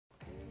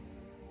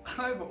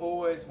I've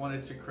always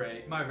wanted to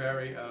create my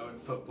very own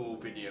football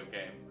video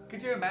game.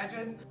 Could you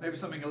imagine? Maybe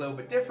something a little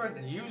bit different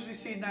than you usually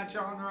see in that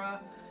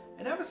genre.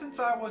 And ever since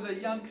I was a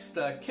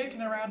youngster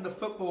kicking around the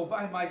football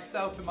by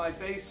myself in my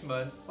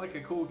basement like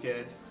a cool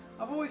kid,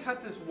 I've always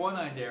had this one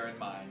idea in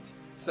mind.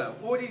 So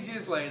all these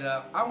years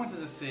later, I wanted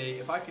to see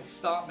if I could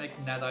start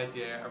making that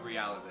idea a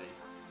reality.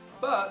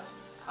 But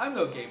I'm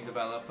no game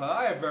developer,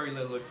 I have very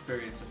little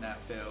experience in that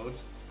field.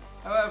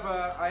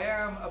 However, I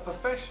am a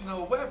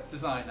professional web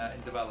designer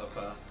and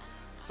developer.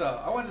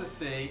 So I wanted to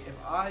see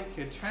if I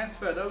could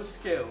transfer those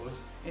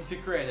skills into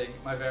creating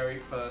my very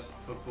first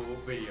football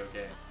video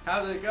game.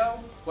 How did it go?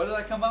 What did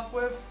I come up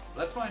with?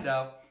 Let's find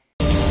out.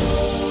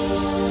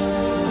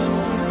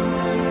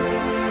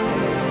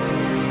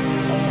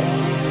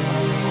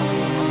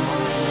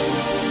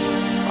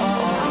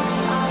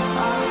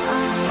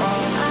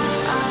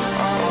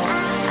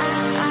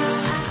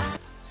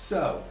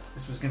 So,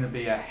 this was going to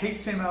be a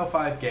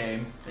HTML5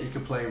 game that you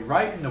could play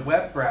right in the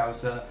web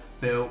browser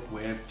built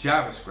with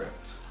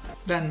JavaScript.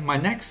 Then my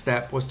next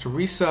step was to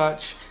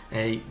research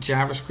a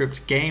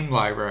JavaScript game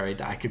library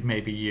that I could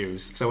maybe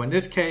use. So in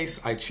this case,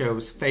 I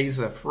chose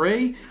Phaser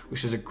 3,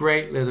 which is a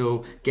great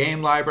little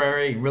game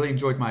library, and really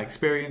enjoyed my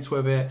experience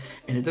with it.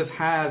 And it just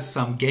has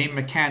some game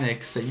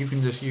mechanics that you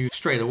can just use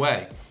straight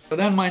away. But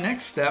then my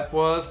next step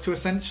was to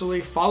essentially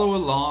follow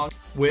along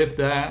with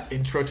the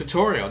intro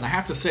tutorial. And I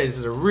have to say, this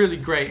is a really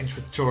great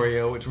intro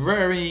tutorial. It's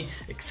very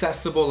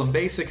accessible and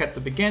basic at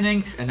the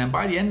beginning. And then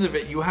by the end of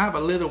it, you have a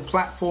little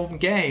platform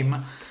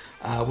game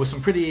with some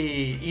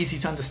pretty easy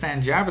to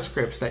understand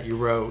JavaScripts that you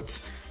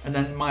wrote. And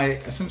then my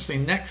essentially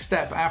next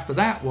step after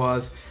that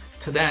was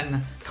to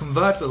then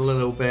convert it a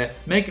little bit,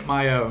 make it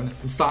my own,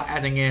 and start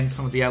adding in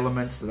some of the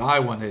elements that I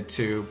wanted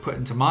to put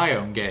into my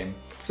own game.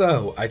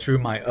 So I drew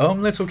my own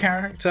little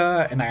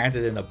character and I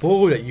added in a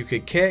ball that you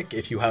could kick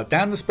if you held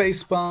down the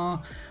space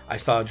bar. I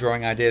started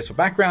drawing ideas for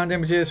background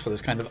images for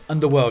this kind of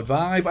underworld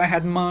vibe I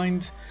had in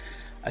mind.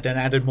 I then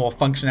added more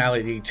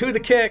functionality to the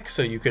kick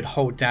so you could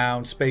hold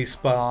down space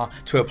bar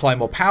to apply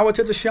more power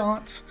to the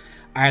shot.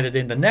 I added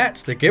in the net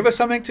to give us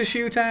something to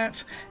shoot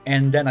at,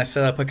 and then I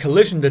set up a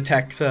collision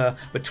detector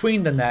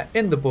between the net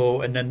and the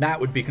ball, and then that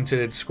would be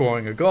considered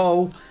scoring a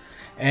goal.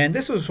 And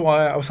this was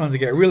why I was starting to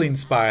get really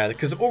inspired,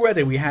 because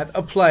already we had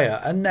a player,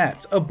 a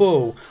net, a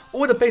ball,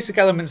 all the basic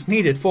elements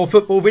needed for a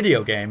football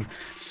video game.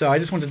 So I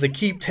just wanted to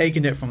keep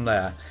taking it from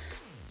there.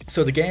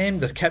 So the game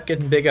just kept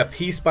getting bigger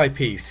piece by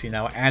piece,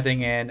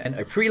 adding in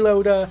a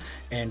preloader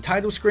and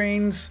title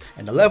screens,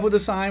 and the level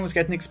design was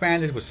getting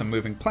expanded with some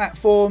moving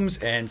platforms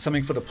and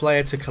something for the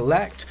player to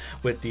collect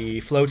with the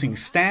floating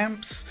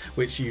stamps,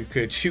 which you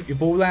could shoot your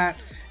ball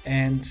at.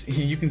 And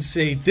you can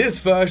see this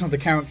version of the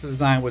character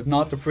design was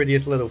not the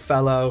prettiest little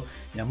fellow.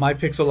 My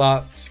pixel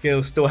art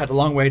skills still had a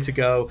long way to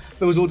go,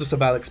 but it was all just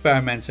about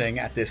experimenting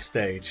at this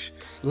stage.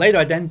 Later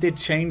I then did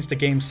change the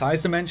game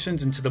size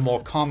dimensions into the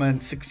more common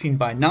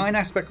 16:9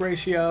 aspect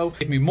ratio,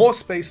 gave me more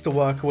space to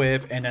work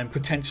with, and then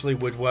potentially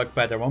would work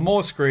better on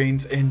more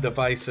screens in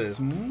devices.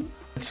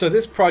 So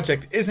this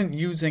project isn't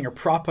using a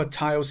proper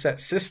tileset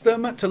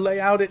system to lay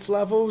out its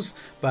levels,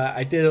 but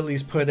I did at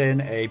least put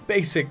in a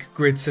basic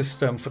grid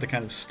system for the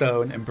kind of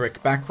stone and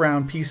brick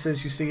background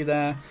pieces you see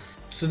there.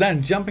 So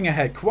then jumping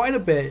ahead quite a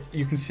bit,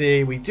 you can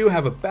see we do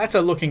have a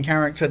better looking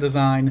character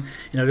design.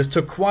 This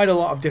took quite a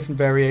lot of different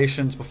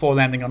variations before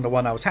landing on the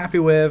one I was happy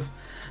with.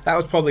 That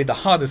was probably the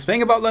hardest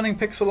thing about learning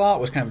pixel art,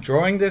 was kind of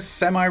drawing this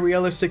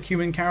semi-realistic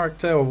human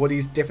character with all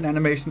these different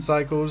animation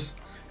cycles.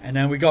 And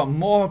then we got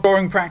more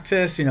drawing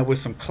practice, with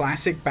some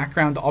classic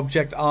background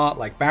object art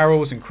like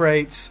barrels and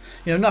crates.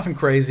 Nothing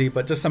crazy,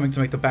 but just something to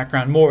make the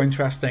background more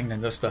interesting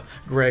than just a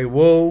grey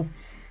wool.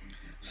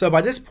 So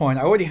by this point,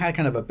 I already had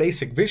kind of a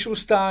basic visual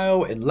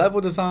style and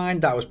level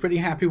design that I was pretty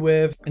happy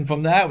with. And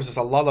from there, it was just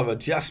a lot of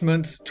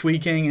adjustments,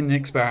 tweaking, and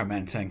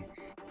experimenting.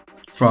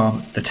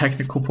 From the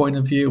technical point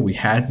of view, we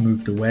had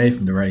moved away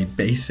from the very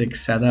basic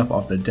setup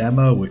of the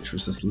demo, which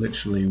was just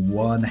literally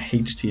one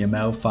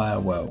HTML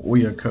file where all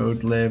your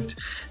code lived.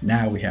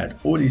 Now we had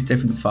all these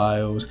different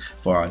files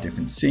for our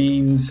different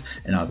scenes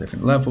and our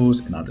different levels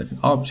and our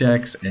different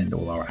objects and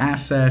all our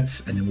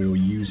assets. And then we were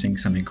using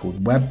something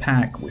called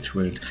Webpack, which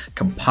would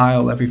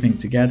compile everything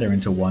together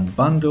into one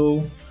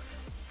bundle.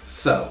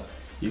 So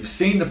you've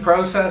seen the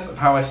process of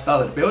how I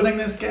started building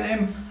this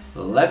game.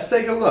 Let's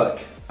take a look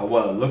at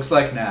what it looks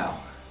like now.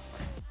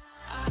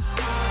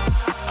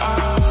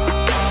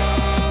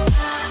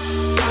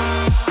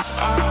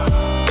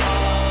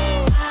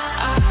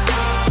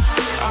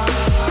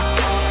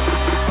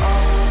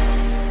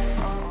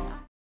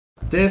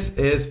 This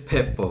is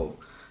Pitbull,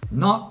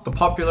 not the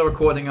popular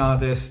recording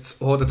artists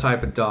or the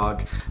type of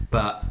dog,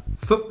 but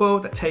football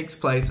that takes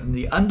place in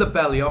the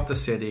underbelly of the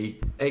city,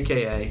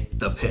 aka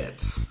the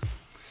pits.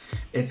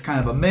 It's kind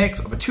of a mix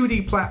of a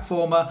 2D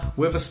platformer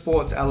with a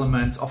sports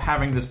element of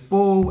having this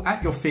ball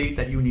at your feet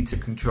that you need to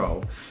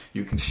control.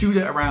 You can shoot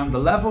it around the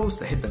levels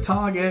to hit the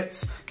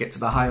targets, get to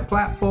the higher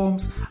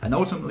platforms, and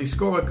ultimately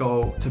score a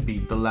goal to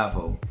beat the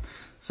level.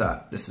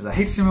 So this is a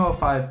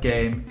HTML5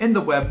 game in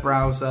the web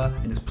browser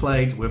and is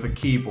played with a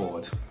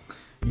keyboard.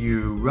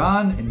 You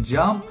run and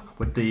jump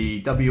with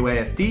the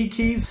WASD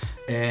keys,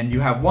 and you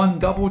have one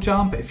double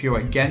jump if you're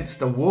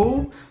against a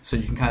wall, so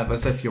you can kind of,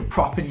 as if you're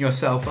propping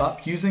yourself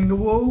up using the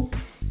wall.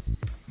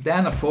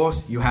 Then of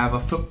course you have a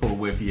football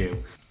with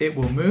you. It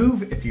will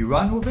move if you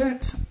run with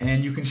it,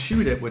 and you can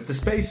shoot it with the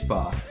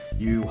spacebar.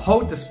 You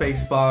hold the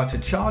spacebar to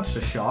charge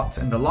the shot,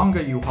 and the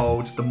longer you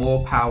hold, the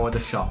more power the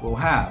shot will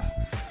have.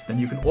 Then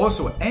you can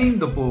also aim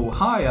the ball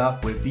higher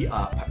with the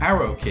up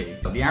arrow key.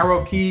 The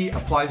arrow key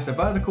applies the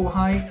vertical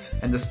height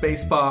and the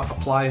spacebar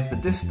applies the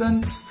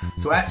distance.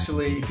 So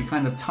actually, if you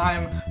kind of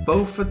time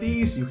both of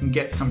these, you can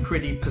get some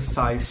pretty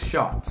precise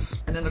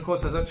shots. And then of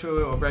course, there's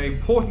actually a very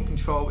important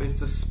control is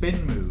the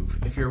spin move.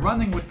 If you're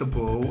running with the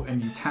ball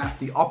and you tap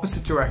the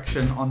opposite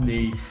direction on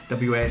the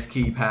WAS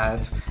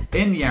keypad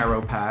in the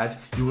arrow pad,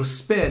 you will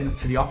spin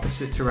to the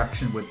opposite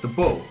direction with the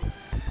ball.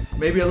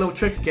 Maybe a little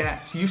trick to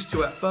get used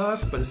to at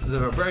first, but this is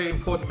a very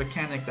important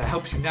mechanic that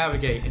helps you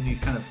navigate in these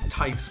kind of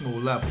tight, small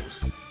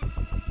levels.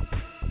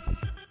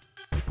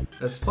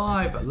 There's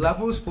 5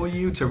 levels for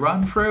you to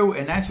run through,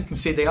 and as you can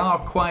see, they are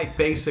quite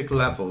basic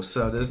levels.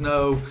 So there's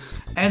no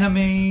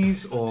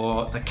enemies,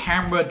 or the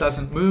camera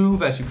doesn't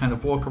move as you kind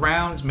of walk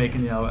around,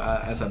 making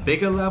as a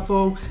bigger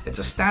level. It's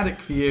a static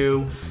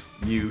view.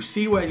 You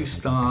see where you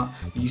start,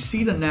 you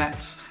see the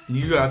nets, and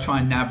you gotta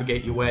try and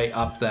navigate your way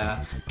up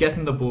there,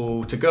 getting the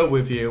ball to go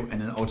with you, and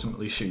then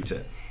ultimately shoot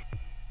it.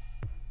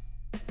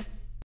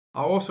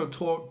 I'll also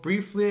talk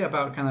briefly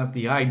about kind of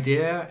the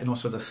idea and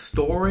also the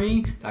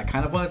story that I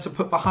kind of wanted to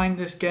put behind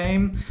this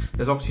game.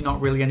 There's obviously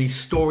not really any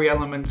story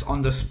elements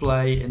on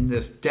display in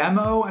this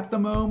demo at the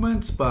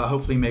moment, but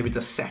hopefully maybe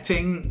the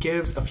setting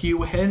gives a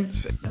few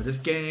hints. This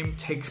game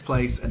takes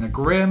place in a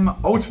grim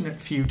alternate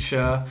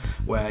future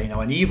where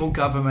an evil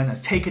government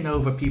has taken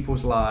over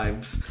people's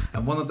lives,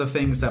 and one of the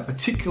things they're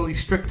particularly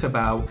strict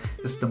about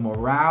is the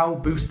morale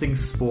boosting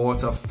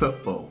sport of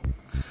football.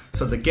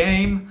 So the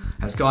game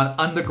has gone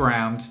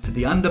underground to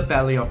the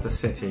underbelly of the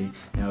city,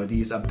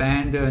 these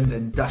abandoned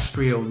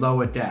industrial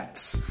lower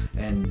depths,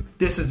 and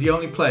this is the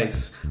only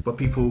place where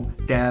people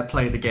dare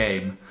play the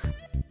game.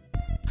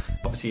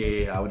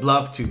 Obviously, I would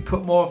love to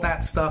put more of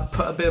that stuff,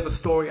 put a bit of a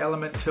story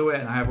element to it,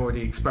 and I have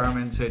already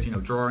experimented,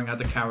 drawing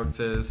other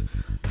characters,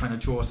 trying to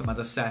draw some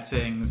other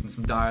settings and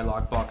some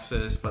dialogue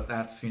boxes, but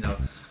that's,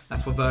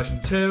 that's for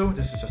version 2.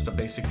 This is just a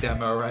basic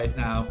demo right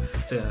now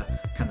to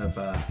kind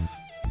of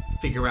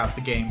figure out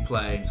the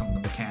gameplay and some of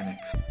the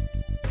mechanics.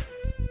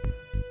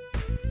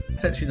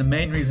 That's actually the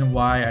main reason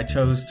why I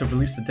chose to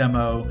release the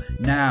demo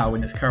now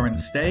in its current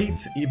state,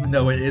 even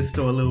though it is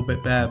still a little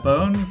bit bare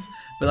bones.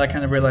 But I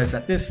kind of realized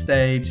at this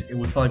stage it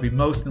would probably be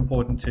most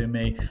important to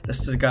me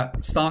just to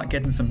start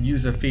getting some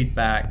user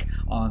feedback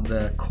on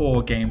the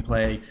core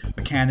gameplay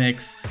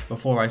mechanics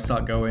before I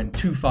start going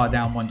too far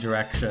down one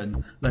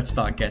direction. Let's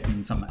start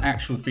getting some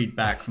actual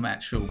feedback from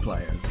actual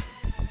players.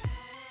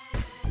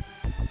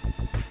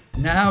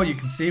 Now you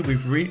can see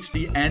we've reached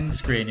the end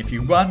screen. If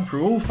you run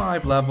through all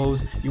 5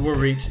 levels, you will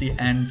reach the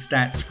end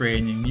stat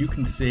screen, and you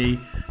can see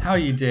how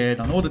you did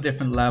on all the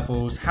different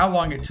levels, how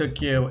long it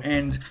took you,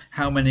 and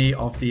how many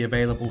of the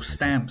available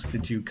stamps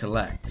did you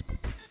collect.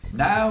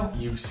 Now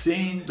you've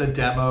seen the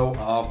demo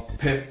of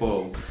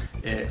Pitbull.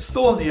 It's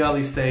still in the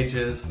early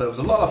stages, but it was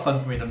a lot of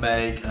fun for me to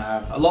make, and I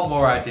have a lot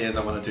more ideas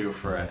I want to do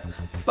for it.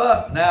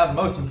 But now the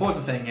most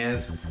important thing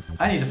is,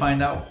 I need to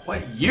find out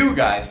what you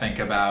guys think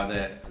about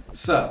it.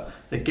 So,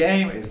 the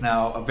game is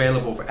now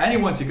available for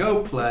anyone to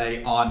go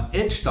play on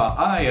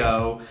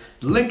itch.io.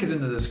 The link is in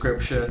the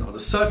description, or to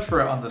search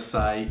for it on the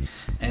site.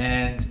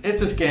 And if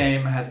this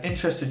game has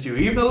interested you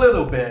even a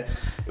little bit,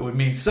 it would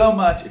mean so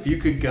much if you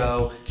could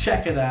go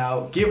check it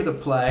out, give it a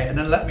play, and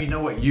then let me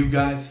know what you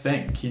guys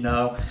think.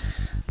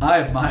 I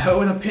have my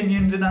own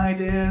opinions and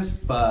ideas,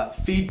 but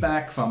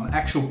feedback from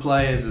actual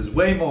players is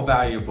way more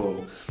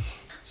valuable.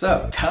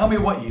 So tell me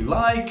what you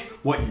like,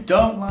 what you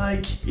don't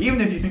like,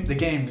 even if you think the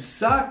game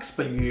sucks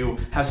but you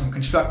have some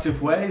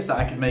constructive ways that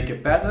I can make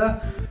it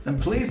better, then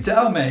please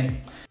tell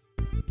me.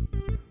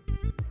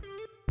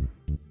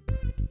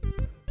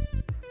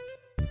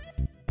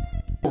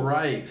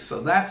 Alright,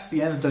 so that's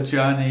the end of the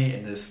journey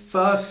in this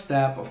first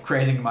step of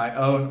creating my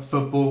own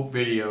football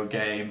video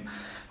game.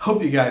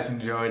 Hope you guys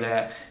enjoyed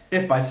it.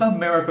 If by some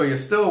miracle you're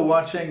still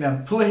watching,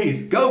 then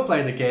please go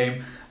play the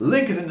game.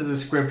 Link is in the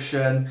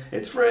description.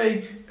 It's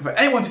free for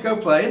anyone to go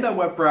play in their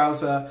web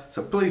browser.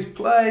 So please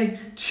play,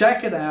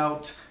 check it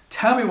out,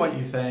 tell me what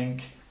you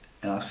think,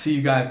 and I'll see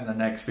you guys in the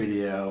next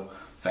video.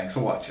 Thanks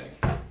for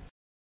watching.